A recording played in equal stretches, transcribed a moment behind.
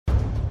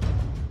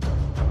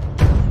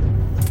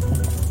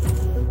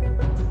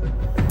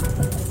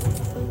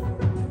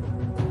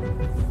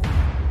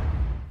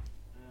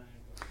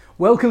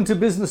Welcome to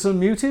Business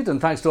Unmuted,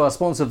 and thanks to our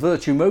sponsor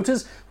Vertu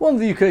Motors, one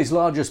of the UK's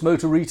largest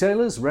motor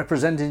retailers,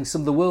 representing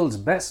some of the world's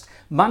best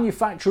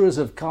manufacturers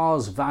of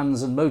cars,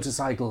 vans and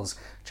motorcycles.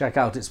 Check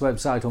out its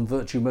website on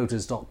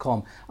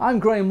virtumotors.com. I'm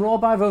Graham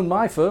Robb. I've owned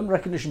my firm,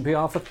 Recognition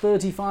PR, for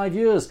 35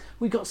 years.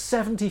 We've got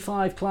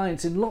 75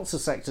 clients in lots of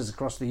sectors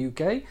across the UK.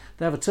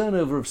 They have a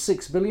turnover of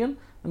 6 billion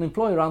and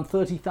employ around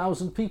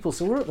 30,000 people.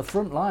 So we're at the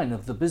front line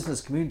of the business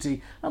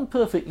community and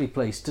perfectly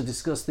placed to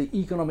discuss the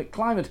economic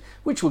climate,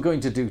 which we're going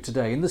to do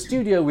today. In the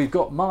studio, we've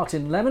got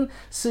Martin Anderson,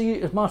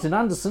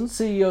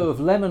 CEO of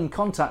Lemon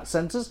Contact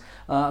Centres,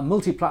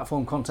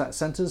 multi-platform contact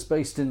centres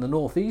based in the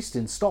northeast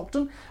in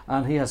Stockton,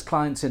 and he has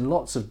clients in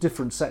lots of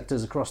different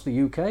sectors across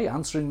the UK,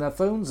 answering their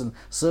phones and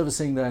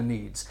servicing their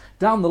needs.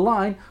 Down the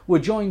line, we're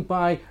joined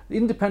by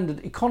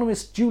independent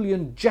economist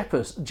Julian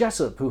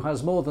Jessup, who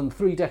has more than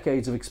 3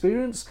 decades of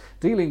experience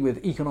dealing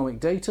with economic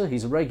data.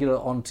 He's a regular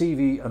on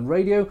TV and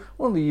radio,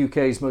 one of the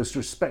UK's most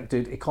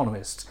respected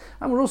economists.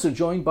 And we're also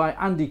joined by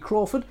Andy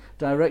Crawford,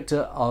 Director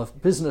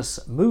of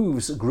Business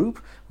Moves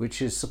Group,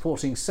 which is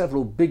supporting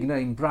several big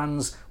name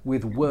brands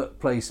with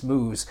workplace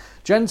moves.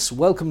 Gents,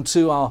 welcome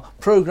to our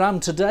programme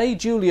today.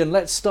 Julian,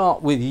 let's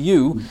start with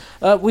you.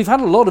 We've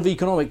had a lot of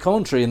economic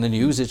commentary in the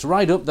news. It's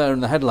right up there in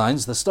the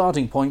headlines, the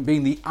starting point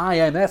being the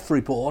IMF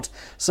report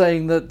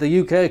saying that the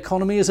UK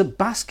economy is a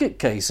basket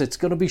case. It's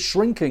going to be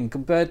shrinking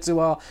compared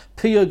to our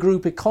peer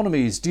group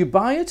economies. Do you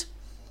buy it?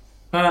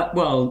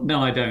 Well,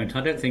 no, I don't.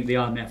 I don't think the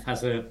IMF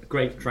has a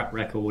great track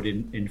record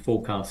in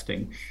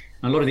forecasting.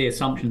 A lot of the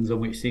assumptions on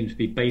which it seems to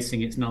be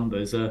basing its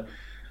numbers are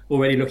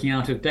already looking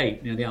out of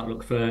date. The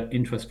outlook for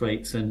interest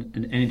rates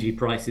and energy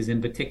prices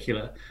in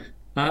particular.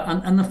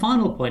 And the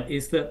final point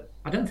is that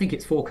I don't think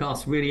its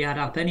forecasts really add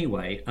up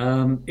anyway.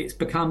 It's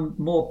become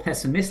more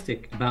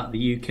pessimistic about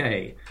the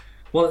UK,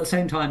 while at the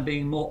same time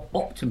being more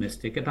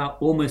optimistic about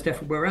almost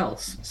everywhere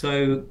else.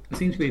 So there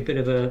seems to be a bit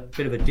of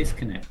a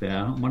disconnect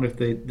there. One of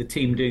the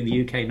team doing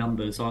the UK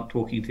numbers aren't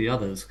talking to the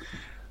others.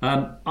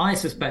 I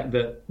suspect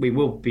that we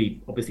will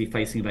be obviously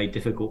facing a very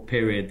difficult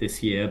period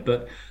this year,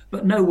 but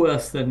no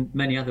worse than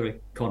many other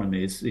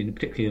economies,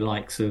 particularly the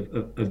likes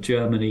of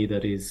Germany,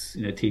 that is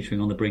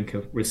teetering on the brink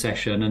of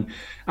recession. And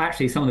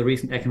actually some of the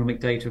recent economic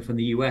data from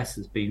the US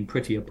has been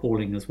pretty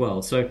appalling as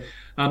well. So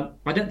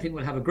I don't think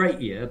we'll have a great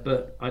year,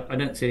 but I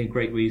don't see any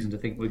great reason to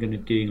think we're going to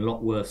be doing a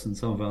lot worse than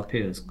some of our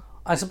peers.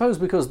 I suppose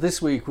because this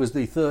week was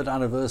the 3rd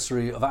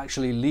anniversary of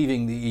actually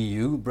leaving the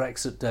EU,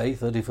 Brexit Day,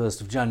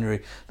 31st of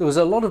January, there was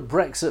a lot of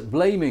Brexit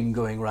blaming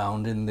going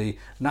around in the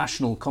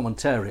national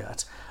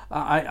commentariat.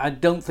 I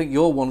don't think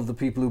you're one of the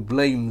people who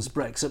blames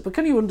Brexit, but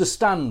can you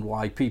understand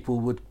why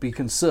people would be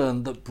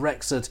concerned that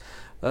Brexit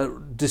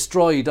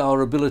destroyed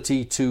our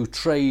ability to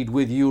trade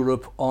with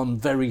Europe on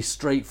very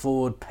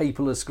straightforward,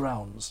 paperless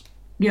grounds?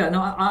 Yeah,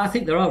 no, I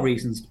think there are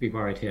reasons to be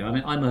worried here. I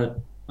mean, I'm a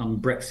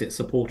Brexit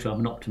supporter. I'm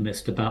an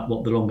optimist about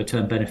what the longer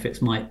term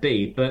benefits might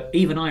be, but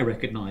even I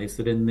recognise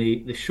that in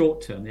the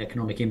short term the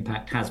economic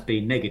impact has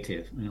been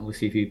negative. And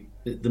obviously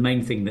the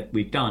main thing that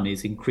we've done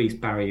is increase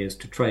barriers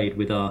to trade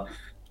with our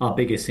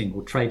biggest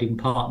single trading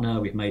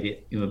partner. We've made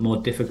it more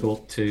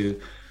difficult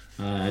to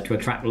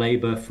attract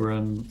labour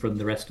from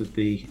the rest of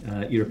the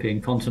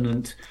European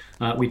continent.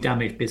 We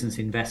damaged business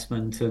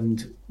investment,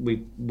 and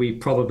we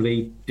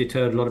probably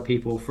deterred a lot of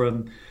people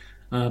from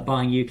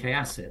buying UK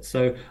assets.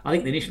 So I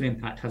think the initial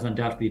impact has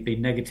undoubtedly been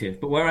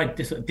negative. But where I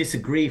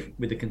disagree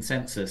with the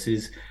consensus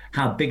is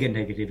how big a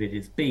negative it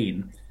has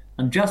been.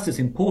 And just as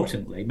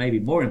importantly, maybe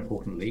more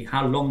importantly,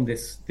 how long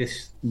this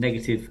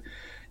negative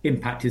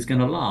impact is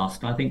going to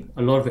last. I think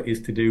a lot of it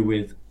is to do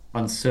with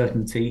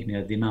uncertainty,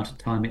 the amount of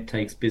time it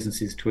takes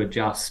businesses to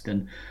adjust.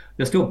 And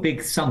there's still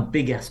some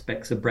big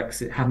aspects of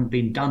Brexit haven't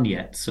been done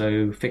yet.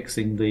 So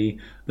fixing the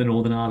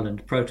Northern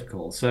Ireland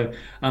Protocol. So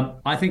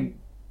I think,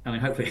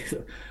 hopefully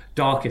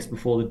darkest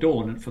before the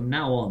dawn, and from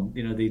now on,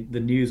 the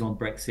news on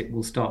Brexit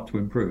will start to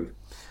improve.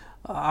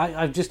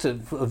 I've just a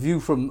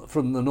view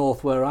from the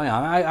north where I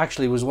am. I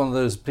actually was one of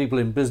those people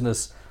in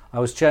business. I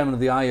was chairman of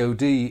the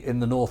IOD in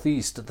the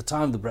northeast at the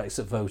time of the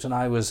Brexit vote, and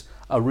I was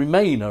a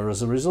Remainer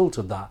as a result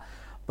of that.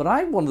 But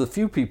I'm one of the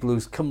few people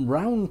who's come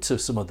round to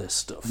some of this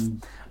stuff.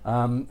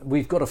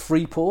 We've got a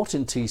free port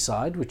in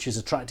Teesside, which is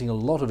attracting a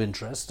lot of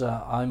interest.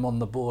 I'm on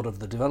the board of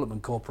the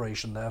Development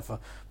Corporation there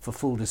for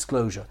full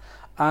disclosure.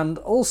 And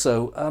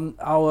also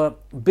our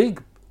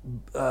big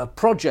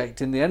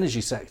project in the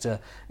energy sector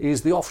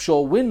is the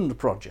offshore wind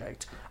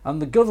project.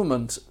 And the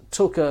government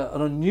took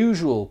an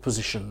unusual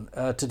position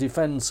to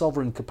defend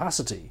sovereign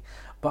capacity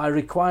by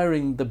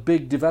requiring the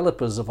big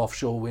developers of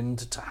offshore wind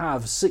to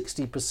have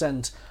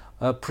 60%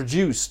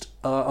 produced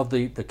of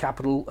the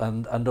capital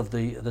and of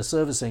the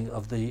servicing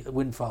of the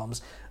wind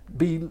farms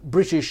be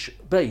British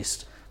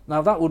based.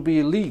 Now that would be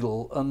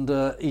illegal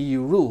under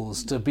EU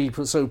rules to be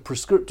so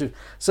prescriptive.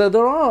 So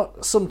there are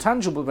some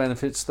tangible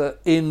benefits that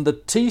in the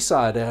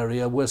Teesside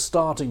area we're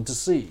starting to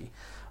see.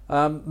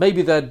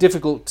 Maybe they're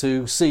difficult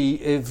to see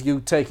if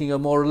you're taking a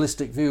more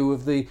realistic view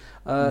of the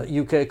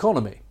UK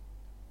economy.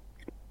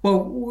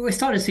 Well, we're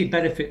starting to see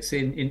benefits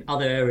in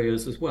other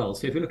areas as well.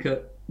 So if you look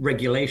at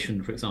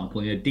regulation, for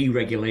example.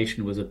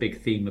 Deregulation was a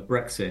big theme of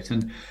Brexit,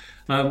 and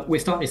we're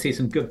starting to see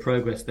some good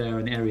progress there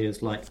in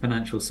areas like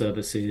financial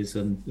services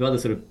and other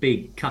sort of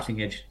big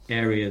cutting edge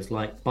areas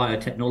like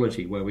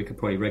biotechnology, where we could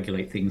probably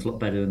regulate things a lot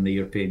better than the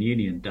European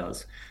Union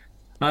does.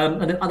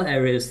 And then other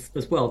areas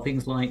as well,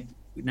 things like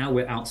now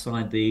we're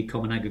outside the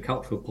common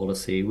agricultural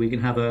policy, we can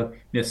have a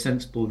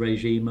sensible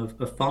regime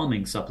of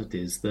farming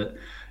subsidies that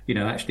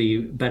actually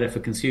better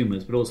for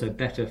consumers, but also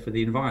better for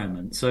the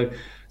environment. So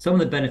some of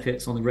the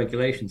benefits on the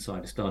regulation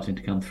side are starting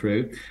to come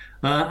through.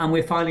 And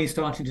we're finally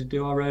starting to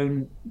do our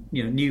own,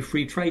 new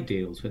free trade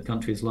deals with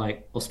countries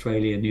like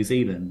Australia and New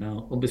Zealand.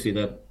 Now, obviously,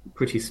 they're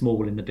pretty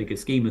small in the bigger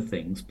scheme of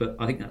things, but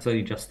I think that's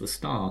only just the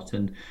start.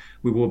 And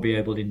we will be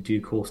able, in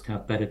due course, to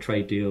have better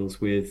trade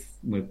deals with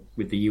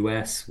the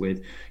US,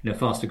 with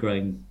faster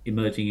growing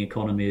emerging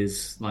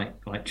economies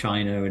like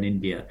China and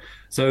India.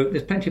 So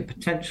there's plenty of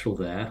potential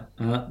there.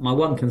 My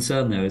one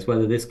concern, though, is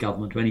whether this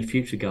government or any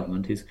future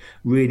government is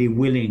really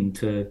willing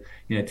to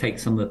take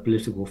some of the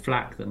political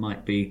flack that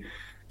might be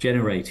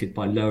generated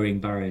by lowering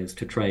barriers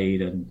to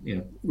trade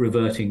and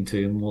reverting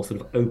to a more sort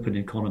of open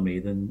economy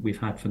than we've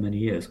had for many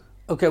years.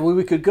 Okay, well,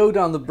 we could go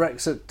down the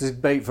Brexit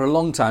debate for a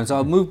long time, so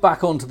I'll move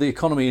back onto the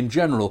economy in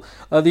general.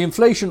 The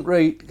inflation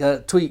rate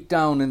tweaked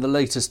down in the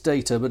latest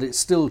data, but it's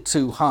still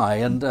too high.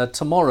 And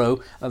tomorrow,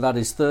 that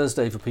is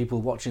Thursday for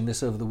people watching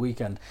this over the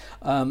weekend,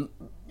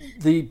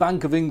 the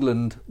Bank of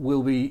England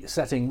will be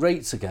setting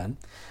rates again.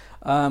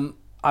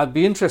 I'd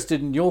be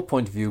interested in your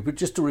point of view, but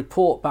just to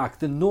report back,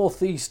 the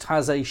North East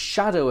has a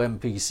shadow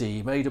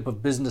MPC made up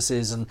of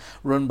businesses and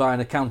run by an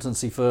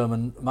accountancy firm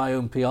and my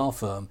own PR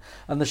firm.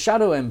 And the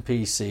shadow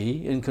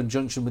MPC, in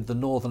conjunction with the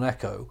Northern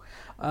Echo,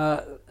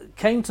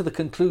 came to the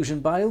conclusion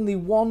by only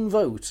one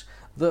vote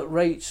that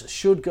rates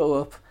should go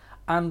up.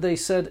 And they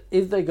said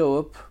if they go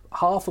up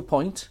half a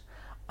point,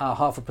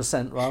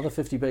 0.5% rather,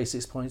 50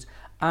 basis points,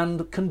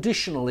 and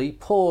conditionally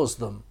pause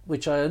them,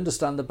 which I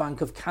understand the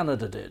Bank of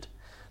Canada did.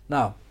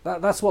 Now,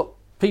 that's what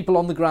people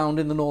on the ground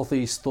in the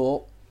Northeast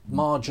thought,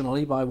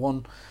 marginally by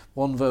one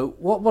vote.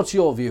 What's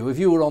your view? If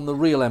you were on the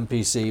real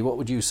MPC, what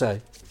would you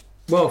say?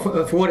 Well,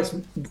 for what it's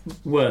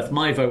worth,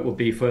 my vote would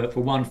be for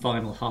one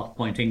final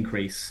half-point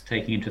increase,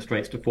 taking interest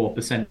rates to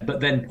 4%, but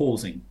then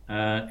pausing.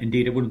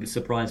 Indeed, it wouldn't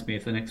surprise me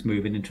if the next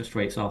move in interest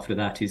rates after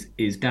that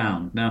is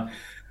down. Now,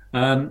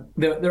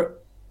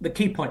 the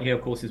key point here,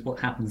 of course, is what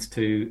happens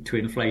to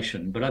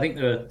inflation. But I think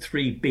there are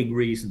three big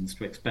reasons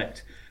to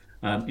expect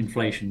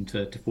inflation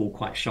to fall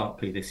quite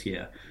sharply this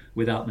year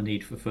without the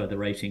need for further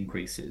rate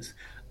increases.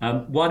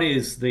 One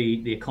is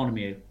the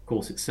economy, of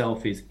course,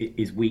 itself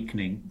is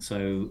weakening.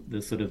 So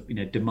the sort of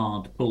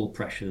demand pull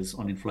pressures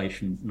on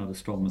inflation not as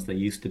strong as they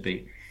used to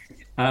be.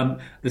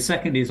 The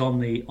second is on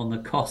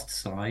the cost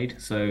side.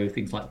 So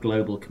things like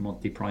global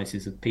commodity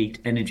prices have peaked,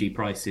 energy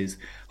prices,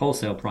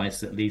 wholesale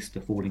prices at least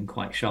are falling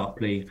quite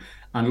sharply,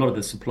 and a lot of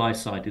the supply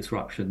side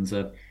disruptions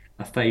are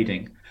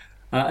fading.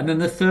 And then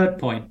the third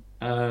point,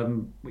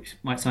 which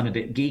might sound a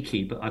bit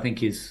geeky, but I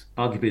think is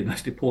arguably the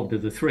most important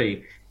of the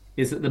three,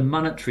 is that the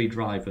monetary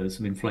drivers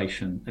of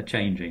inflation are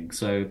changing.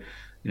 So,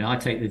 I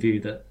take the view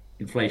that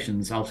inflation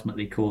is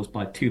ultimately caused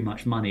by too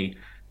much money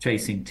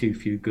chasing too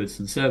few goods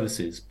and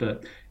services.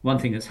 But one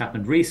thing that's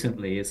happened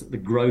recently is that the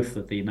growth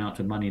of the amount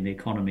of money in the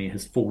economy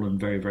has fallen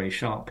very, very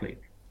sharply.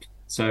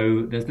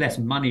 So there's less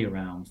money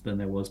around than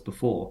there was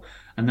before.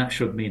 And that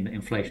should mean that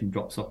inflation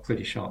drops off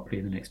pretty sharply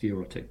in the next year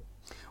or two.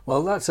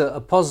 Well, that's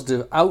a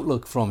positive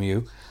outlook from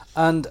you.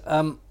 And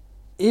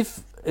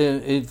if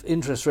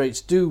interest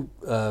rates do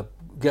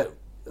get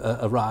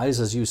a rise,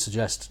 as you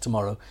suggest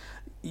tomorrow,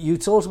 you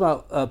talked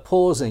about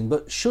pausing,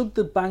 but should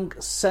the bank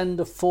send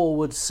a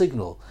forward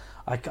signal?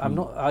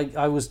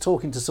 I was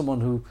talking to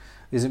someone who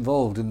is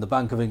involved in the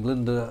Bank of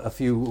England a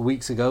few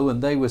weeks ago,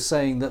 and they were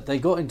saying that they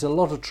got into a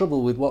lot of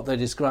trouble with what they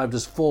described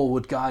as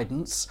forward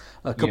guidance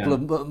a couple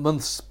of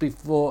months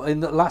before,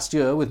 last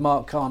year with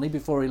Mark Carney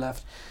before he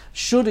left.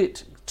 Should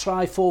it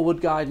try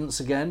forward guidance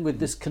again with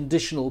this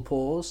conditional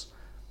pause?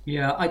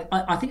 Yeah,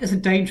 I think there's a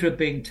danger of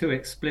being too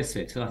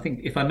explicit. I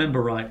think if I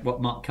remember right,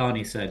 what Mark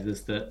Carney said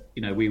is that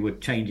we would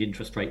change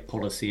interest rate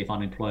policy if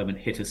unemployment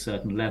hit a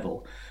certain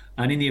level.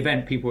 And in the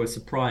event, people were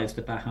surprised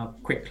about how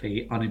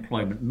quickly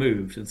unemployment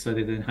moved. And so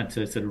they then had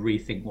to sort of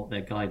rethink what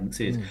their guidance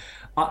is.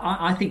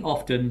 I think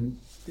often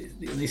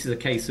this is a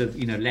case of,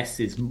 less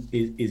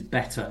is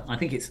better. I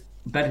think it's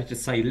better to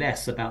say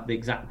less about the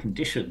exact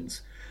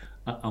conditions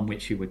on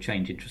which you would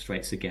change interest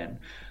rates again.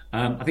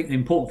 I think the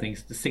important thing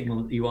is to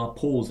signal that you are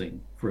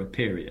pausing for a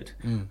period.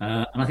 And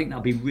I think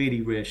that'll be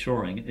really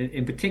reassuring.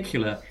 In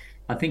particular,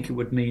 I think it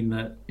would mean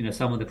that,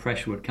 some of the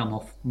pressure would come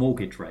off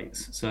mortgage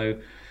rates. So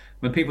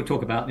when people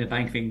talk about the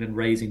Bank of England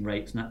raising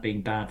rates and that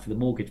being bad for the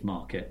mortgage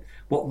market,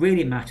 what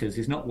really matters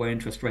is not where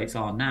interest rates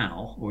are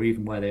now or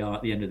even where they are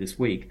at the end of this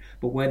week,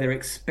 but where they're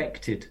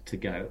expected to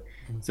go.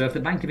 So if the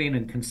Bank of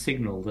England can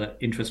signal that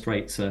interest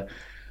rates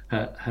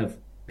have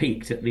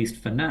peaked, at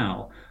least for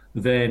now,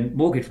 then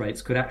mortgage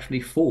rates could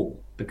actually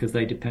fall because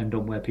they depend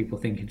on where people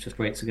think interest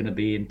rates are going to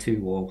be in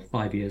 2 or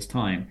 5 years'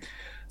 time.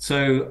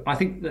 So I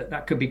think that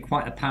that could be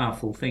quite a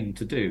powerful thing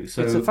to do. It's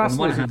a So on one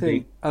fascinating hand,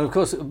 thing. And of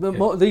course,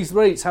 these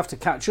rates have to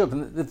catch up.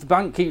 And if the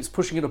bank keeps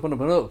pushing it up and up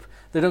and up,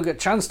 they don't get a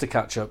chance to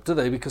catch up, do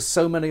they? Because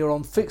so many are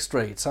on fixed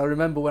rates. I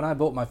remember when I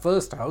bought my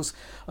first house,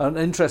 an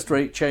interest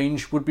rate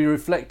change would be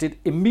reflected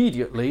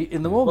immediately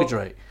in the mortgage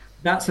rate.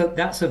 that's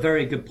a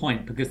very good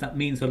point, because that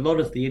means a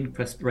lot of the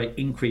interest rate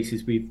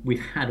increases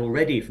we've had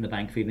already from the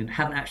Bank of England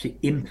haven't actually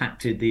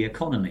impacted the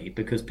economy,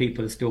 because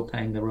people are still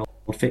paying their old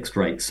fixed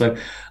rates. So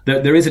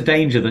there is a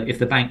danger that if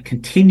the bank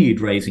continued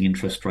raising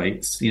interest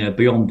rates,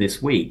 beyond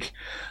this week,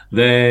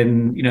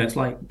 then it's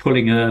like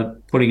pulling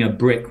a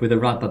brick with a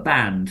rubber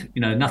band.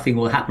 Nothing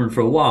will happen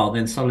for a while,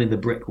 then suddenly the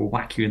brick will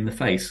whack you in the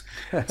face.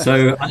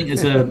 So I think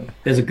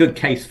there's a good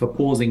case for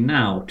pausing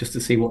now, just to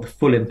see what the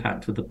full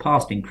impact of the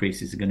past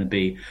increases are going to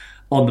be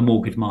on the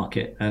mortgage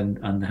market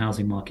and the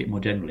housing market more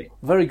generally.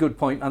 Very good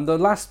point. And the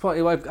last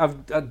point,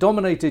 I've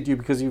dominated you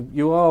because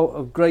you are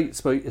a great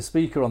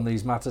speaker on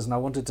these matters, and I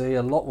wanted to hear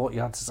a lot what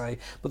you had to say.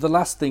 But the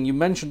last thing, you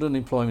mentioned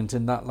unemployment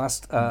in that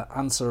last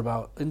answer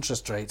about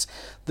interest rates.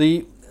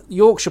 The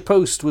Yorkshire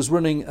Post was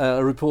running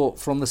a report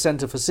from the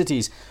Centre for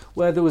Cities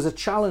where there was a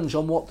challenge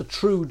on what the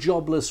true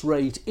jobless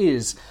rate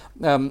is.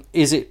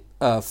 Is it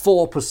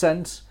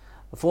 4%,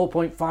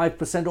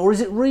 4.5%, or is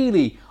it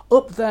really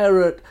up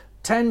there at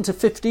 10 to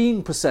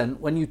 15%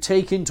 when you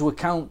take into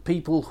account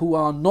people who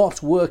are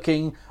not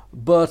working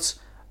but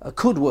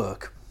could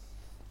work?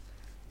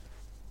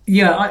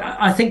 Yeah,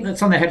 I think that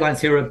some of the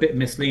headlines here are a bit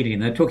misleading.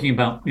 They're talking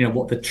about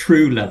what the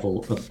true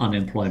level of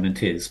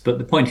unemployment is, but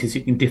the point is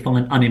you can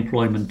define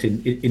unemployment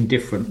in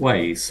different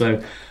ways.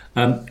 So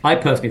I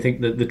personally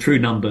think that the true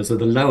numbers are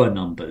the lower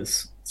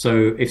numbers.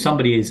 So if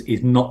somebody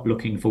is not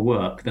looking for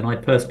work, then I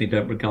personally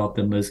don't regard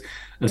them as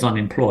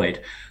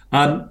unemployed.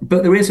 But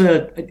there is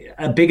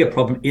a bigger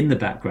problem in the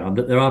background,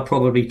 that there are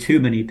probably too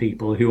many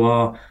people who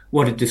are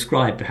what are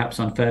described perhaps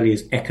unfairly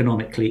as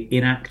economically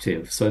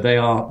inactive. So they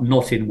are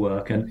not in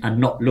work and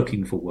not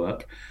looking for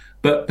work,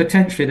 but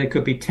potentially they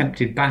could be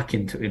tempted back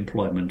into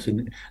employment.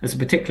 And there's a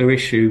particular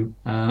issue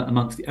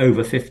amongst the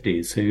over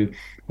 50s who,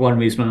 for one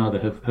reason or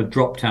another, have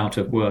dropped out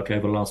of work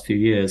over the last few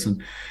years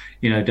and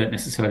don't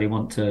necessarily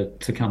want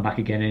to come back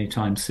again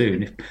anytime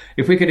soon.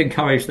 If we could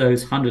encourage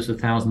those hundreds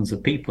of thousands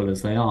of people,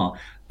 as they are,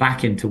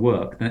 back into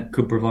work, that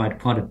could provide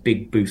quite a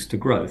big boost to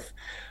growth.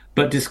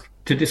 But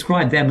to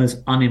describe them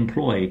as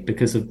unemployed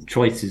because of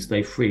choices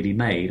they freely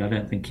made, I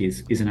don't think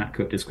is an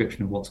accurate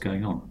description of what's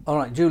going on. All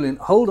right, Julian,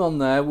 hold on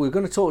there. We're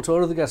going to talk to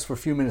our other guests for a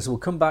few minutes. We'll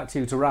come back to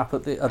you to wrap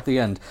at the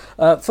end.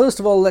 First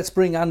of all, let's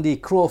bring Andy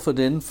Crawford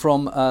in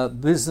from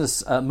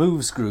Business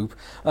Moves Group.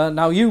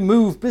 Now, you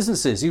move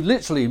businesses. You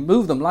literally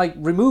move them like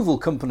removal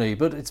company,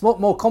 but it's a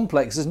lot more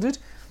complex, isn't it?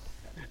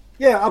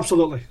 Yeah,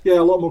 absolutely. Yeah,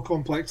 a lot more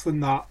complex than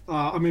that.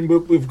 I mean,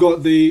 we've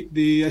got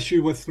the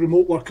issue with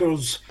remote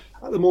workers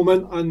at the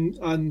moment,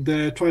 and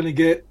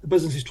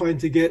businesses trying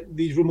to get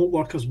these remote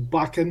workers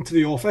back into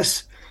the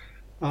office.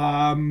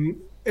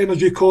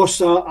 Energy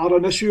costs are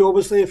an issue,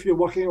 obviously. If you're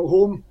working at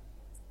home,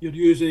 you're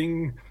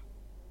using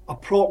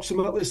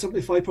approximately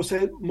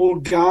 75% more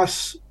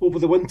gas over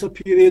the winter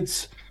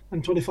periods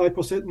and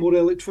 25% more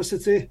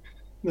electricity.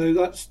 Now,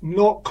 that's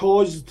not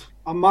caused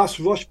a mass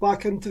rush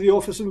back into the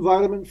office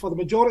environment for the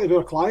majority of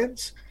our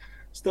clients.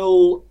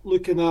 Still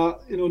looking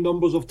at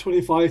numbers of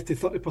 25 to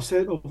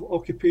 30% of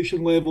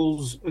occupation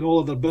levels in all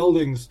of their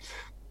buildings.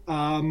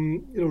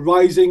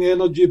 Rising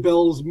energy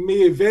bills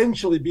may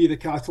eventually be the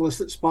catalyst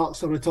that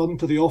sparks a return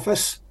to the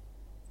office,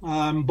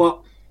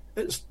 but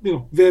it's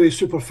very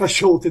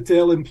superficial to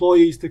tell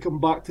employees to come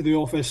back to the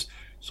office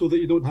so that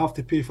you don't have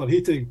to pay for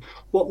heating.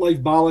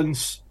 Work-life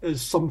balance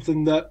is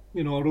something that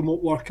a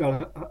remote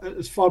worker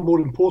is far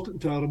more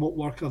important to a remote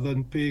worker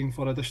than paying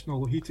for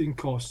additional heating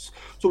costs.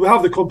 So we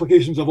have the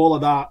complications of all of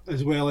that,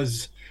 as well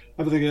as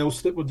everything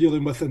else that we're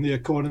dealing with in the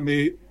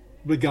economy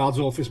regards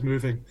office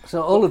moving.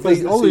 So all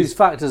these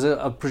factors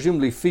are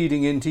presumably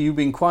feeding into you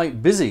being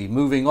quite busy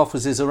moving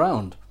offices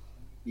around.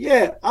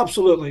 Yeah,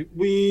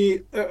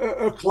 absolutely.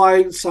 Our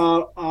clients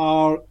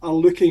are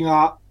looking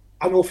at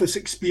an office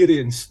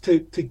experience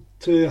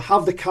to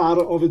have the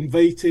carrot of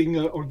inviting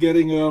or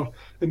getting our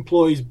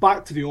employees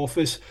back to the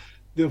office.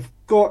 They've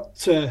got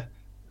to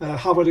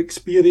have an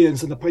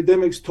experience, and the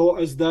pandemic's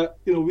taught us that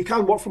we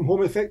can work from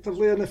home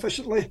effectively and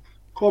efficiently.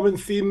 Common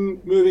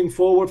theme moving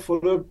forward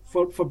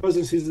for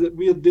businesses that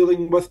we're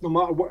dealing with, no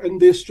matter what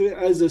industry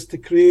it is to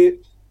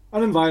create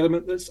an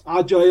environment that's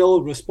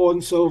agile,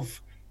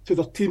 responsive to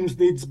their team's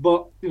needs,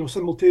 but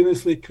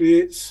simultaneously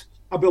creates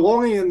a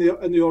belonging in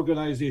the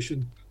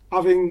organisation.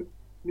 Having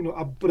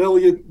a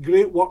brilliant,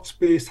 great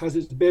workspace has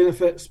its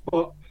benefits,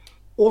 but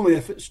only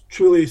if it's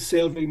truly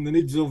serving the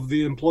needs of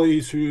the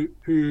employees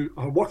who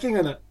are working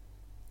in it.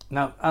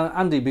 Now,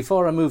 Andy,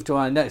 before I move to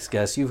our next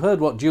guest, you've heard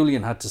what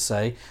Julian had to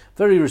say.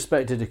 Very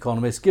respected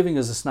economist, giving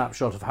us a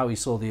snapshot of how he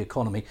saw the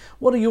economy.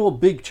 What are your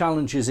big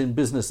challenges in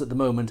business at the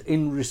moment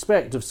in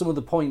respect of some of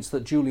the points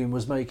that Julian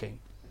was making?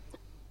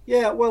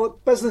 Yeah, well,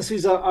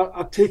 businesses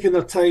are taking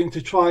their time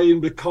to try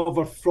and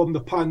recover from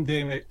the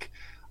pandemic.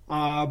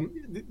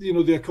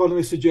 The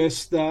economy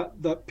suggests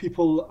that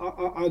people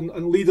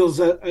and leaders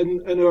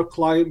in our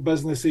client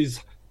businesses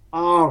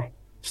are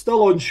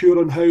still unsure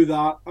on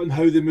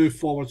how they move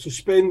forward. So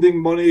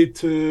spending money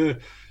to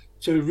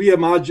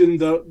reimagine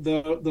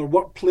their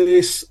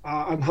workplace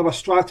and have a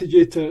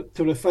strategy to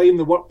refine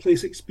the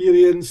workplace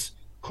experience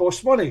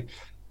costs money.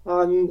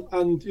 And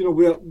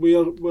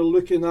we're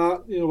looking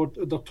at,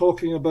 they're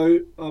talking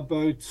about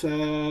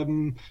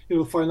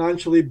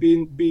financially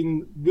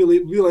being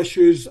really real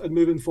issues and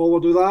moving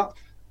forward with that.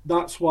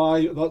 That's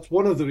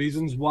one of the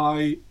reasons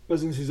why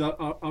businesses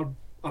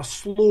are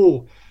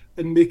slow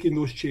in making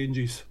those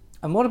changes.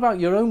 And what about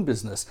your own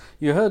business?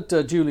 You heard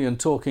Julian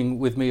talking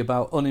with me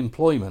about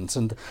unemployment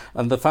and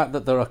the fact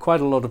that there are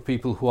quite a lot of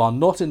people who are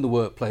not in the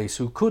workplace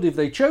who could, if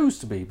they chose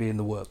to be in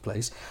the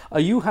workplace. Are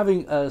you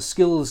having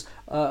staff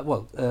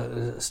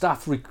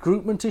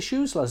recruitment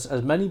issues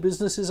as many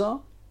businesses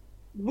are?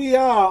 We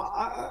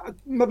are,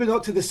 maybe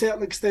not to the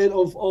certain extent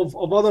of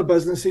other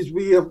businesses.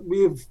 We have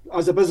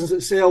as a business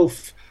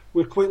itself,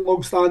 we're quite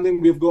long-standing.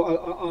 We've got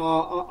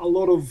a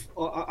lot of,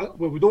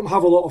 we don't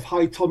have a lot of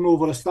high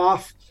turnover of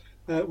staff.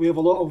 We have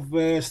a lot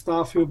of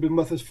staff who have been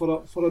with us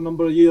for a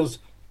number of years.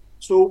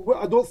 So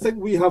I don't think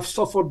we have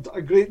suffered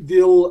a great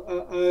deal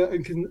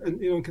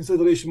in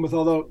consideration with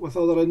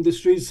other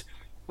industries.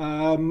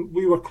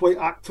 We were quite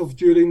active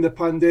during the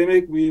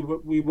pandemic. We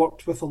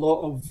worked with a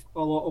lot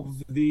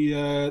of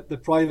the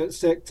private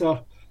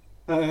sector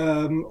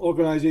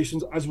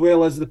organisations as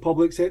well as the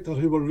public sector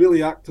who were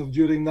really active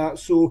during that.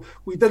 So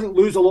we didn't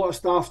lose a lot of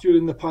staff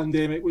during the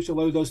pandemic, which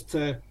allowed us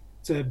to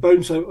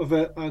bounce out of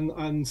it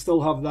and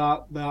still have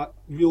that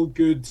real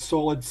good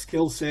solid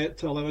skill set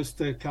to allow us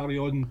to carry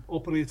on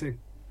operating.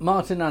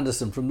 Martin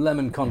Anderson from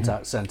Lemon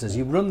Contact Centres.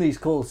 You run these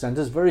call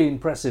centres, very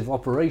impressive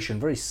operation,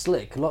 very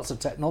slick, lots of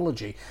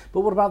technology.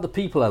 But what about the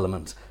people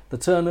element? The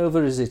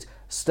turnover, is it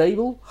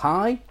stable,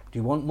 high? Do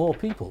you want more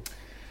people?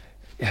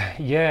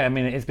 Yeah, I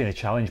mean, it's been a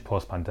challenge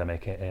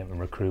post-pandemic in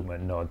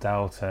recruitment, no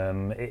doubt.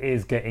 It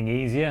is getting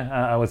easier.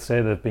 I would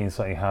say there have been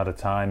slightly harder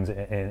times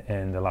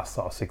in the last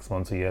sort of 6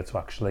 months, a year to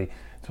actually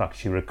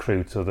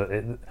recruit, so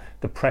that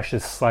the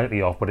pressure's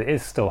slightly off, but it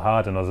is still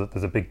hard, and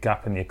there's a big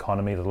gap in the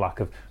economy, the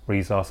lack of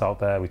resource out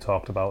there. We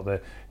talked about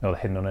the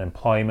hidden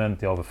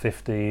unemployment, the over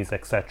 50s,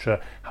 etc.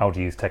 How to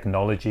use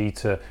technology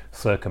to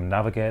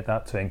circumnavigate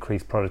that, to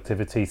increase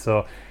productivity.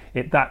 So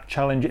that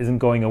challenge isn't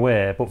going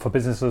away, but for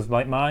businesses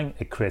like mine,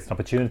 it creates an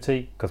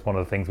opportunity, because one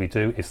of the things we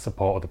do is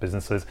support other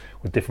businesses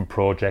with different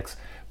projects,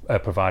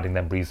 providing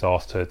them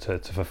resource to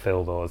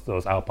fulfill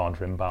those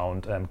outbound or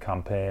inbound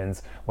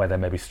campaigns where they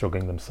may be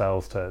struggling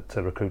themselves to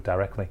recruit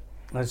directly.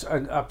 That's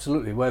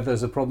absolutely, where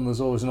there's a problem,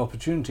 there's always an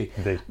opportunity.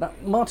 Indeed. Now,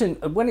 Martin,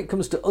 when it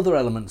comes to other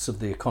elements of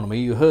the economy,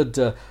 you heard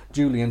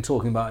Julian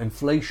talking about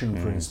inflation,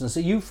 for instance.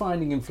 Are you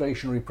finding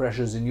inflationary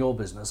pressures in your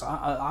business?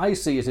 I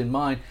see it in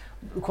mine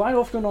quite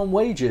often on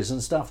wages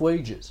and staff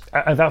wages.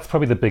 And that's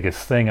probably the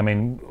biggest thing. I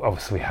mean,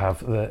 obviously we have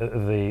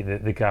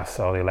the gas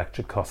or the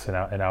electric costs in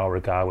our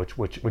regard,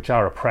 which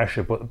are a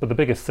pressure. But the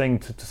biggest thing,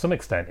 to some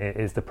extent,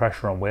 is the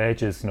pressure on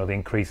wages. The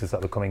increases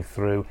that were coming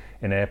through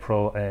in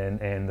April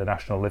in the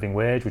national living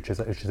wage, which is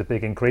a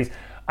big increase.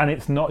 And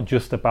it's not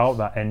just about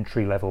that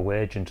entry level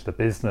wage into the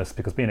business,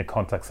 because being a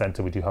contact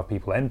centre, we do have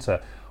people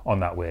enter on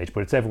that wage,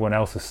 but it's everyone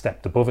else has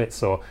stepped above it,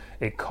 so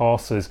it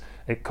causes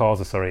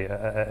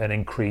an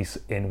increase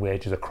in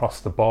wages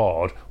across the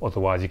board.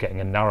 Otherwise you're getting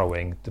a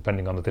narrowing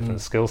depending on the different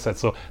skill sets,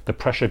 so the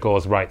pressure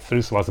goes right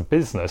through. So as a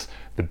business,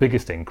 the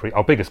biggest increase,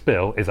 our biggest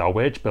bill is our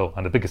wage bill,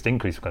 and the biggest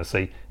increase we're going to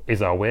see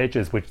is our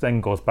wages, which then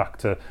goes back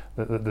to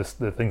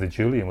the things that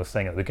Julian was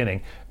saying at the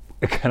beginning.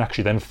 It can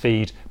actually then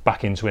feed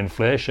back into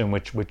inflation,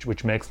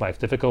 which makes life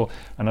difficult.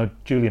 I know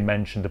Julian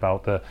mentioned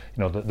about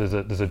there's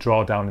a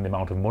drawdown in the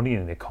amount of money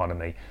in the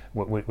economy,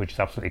 which is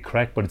absolutely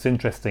correct. But it's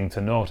interesting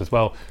to note as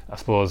well, I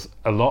suppose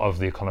a lot of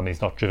the economy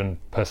is not driven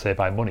per se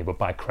by money, but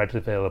by credit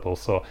available.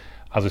 So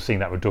as we're seeing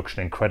that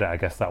reduction in credit, I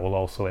guess that will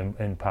also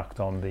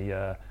impact on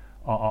the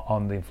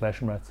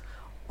inflation rates.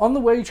 On the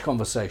wage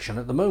conversation,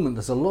 at the moment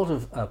there's a lot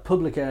of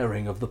public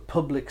airing of the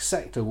public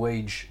sector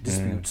wage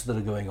disputes that are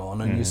going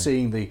on, and you're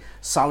seeing the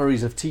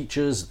salaries of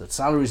teachers, the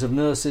salaries of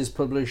nurses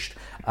published,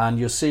 and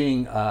you're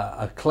seeing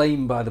a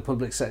claim by the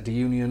public sector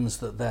unions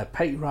that their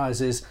pay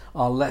rises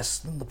are less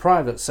than the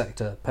private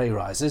sector pay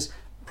rises.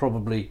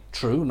 Probably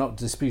true, not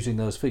disputing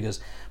those figures.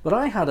 But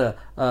I had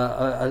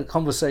a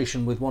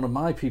conversation with one of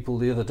my people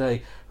the other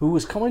day who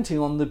was commenting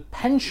on the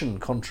pension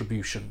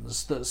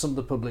contributions that some of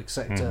the public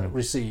sector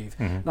receive.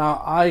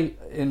 Now, I,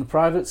 in the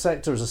private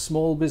sector, as a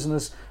small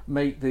business,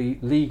 make the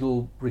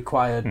legal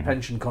required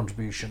pension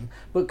contribution,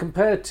 but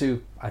compared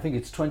to, I think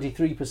it's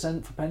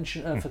 23% for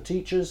pension for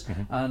teachers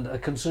and a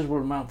considerable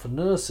amount for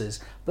nurses,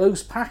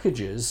 those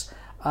packages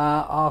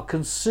are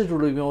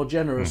considerably more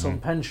generous on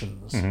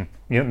pensions.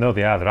 No,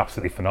 they are. They're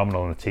absolutely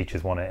phenomenal, and the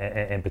teachers one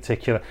in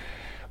particular.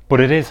 But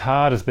it is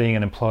hard as being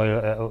an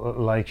employer,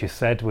 like you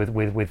said, with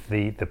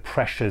the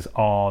pressures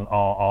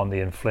on the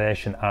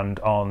inflation and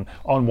on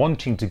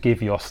wanting to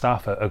give your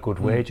staff a good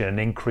wage and an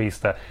increase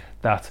that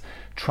that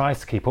tries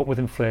to keep up with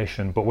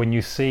inflation. But when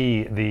you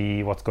see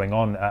what's going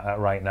on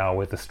right now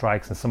with the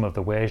strikes and some of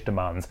the wage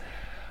demands,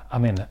 I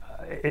mean,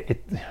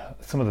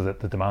 some of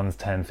the demands,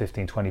 10,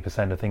 15,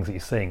 20% of things that you're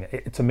seeing,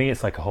 to me,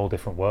 it's like a whole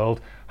different world.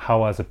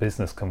 How as a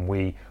business can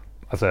we,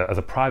 as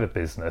a private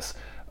business,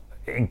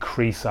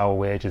 increase our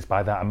wages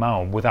by that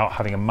amount without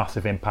having a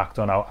massive impact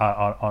on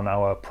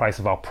our price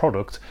of our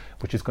product,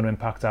 which is going to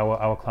impact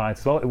our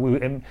clients as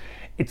well.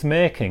 It's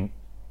making,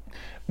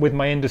 with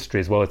my industry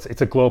as well,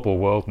 it's a global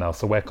world now,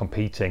 so we're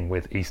competing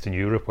with Eastern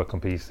Europe, we're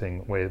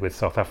competing with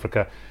South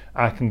Africa.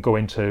 I can go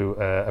into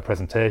a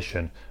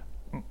presentation,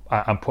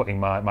 I'm putting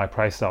my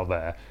price out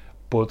there,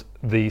 but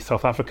the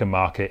South African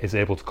market is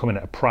able to come in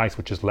at a price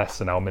which is less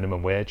than our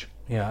minimum wage.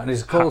 Yeah, and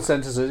his call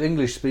centres are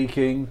English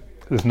speaking.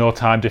 There's no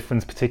time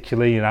difference,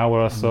 particularly an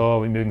hour or so.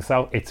 We're moving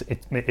south.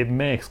 It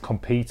makes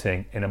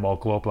competing in a more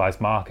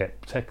globalised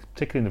market,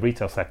 particularly in the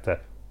retail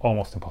sector,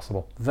 almost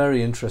impossible.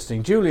 Very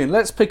interesting. Julian,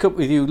 let's pick up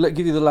with you. Let's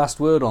give you the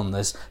last word on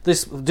this.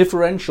 This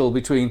differential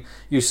between,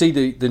 you see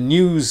the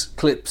news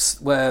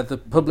clips where the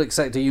public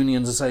sector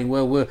unions are saying,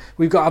 well,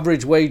 we've got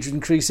average wage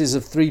increases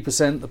of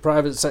 3%, the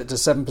private sector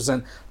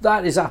 7%.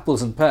 That is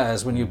apples and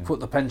pears when you put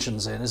the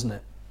pensions in, isn't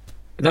it?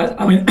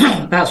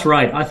 That's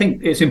right. I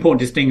think it's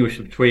important to distinguish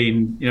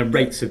between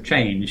rates of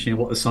change,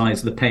 what the size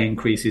of the pay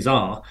increases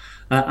are,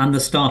 and the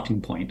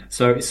starting point.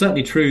 So it's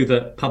certainly true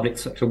that public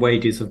sector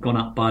wages have gone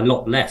up by a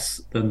lot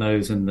less than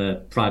those in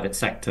the private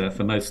sector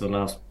for most of the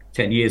last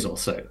 10 years or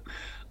so.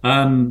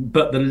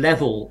 But the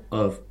level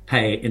of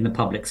pay in the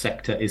public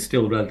sector is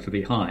still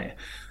relatively high.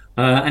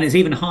 And it's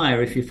even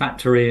higher if you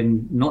factor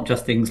in not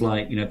just things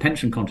like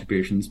pension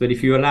contributions, but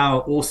if you allow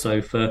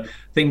also for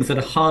things that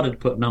are harder to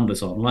put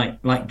numbers on,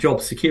 like job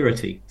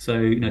security.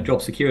 So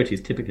job security is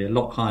typically a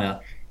lot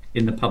higher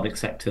in the public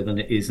sector than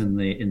it is in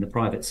the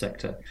private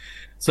sector.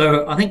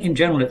 So I think in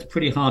general it's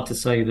pretty hard to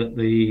say that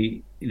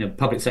the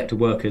public sector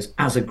workers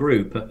as a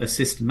group are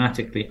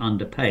systematically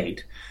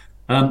underpaid.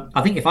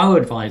 I think if I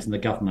were advising the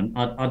government,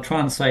 I'd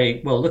try and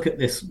say, well, look at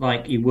this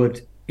like you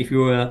would if you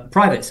were a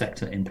private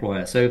sector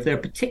employer. So if there are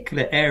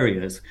particular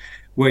areas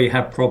where you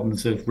have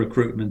problems of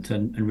recruitment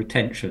and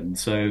retention,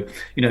 so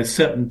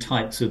certain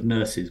types of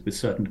nurses with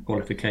certain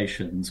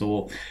qualifications,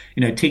 or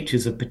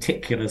teachers of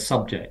particular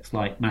subjects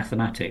like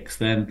mathematics,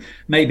 then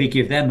maybe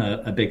give them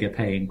a bigger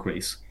pay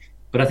increase.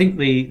 But I think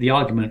the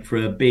argument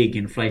for a big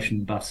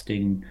inflation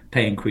busting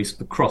pay increase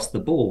across the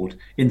board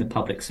in the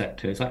public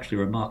sector is actually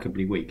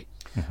remarkably weak.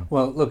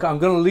 Well, look, I'm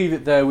going to leave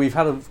it there. We've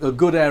had a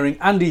good airing.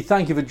 Andy,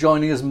 thank you for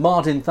joining us.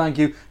 Martin, thank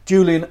you.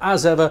 Julian,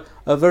 as ever,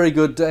 a very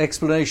good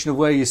explanation of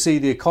where you see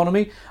the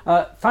economy.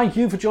 Thank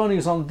you for joining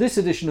us on this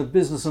edition of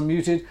Business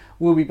Unmuted.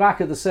 We'll be back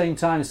at the same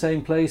time,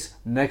 same place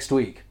next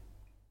week.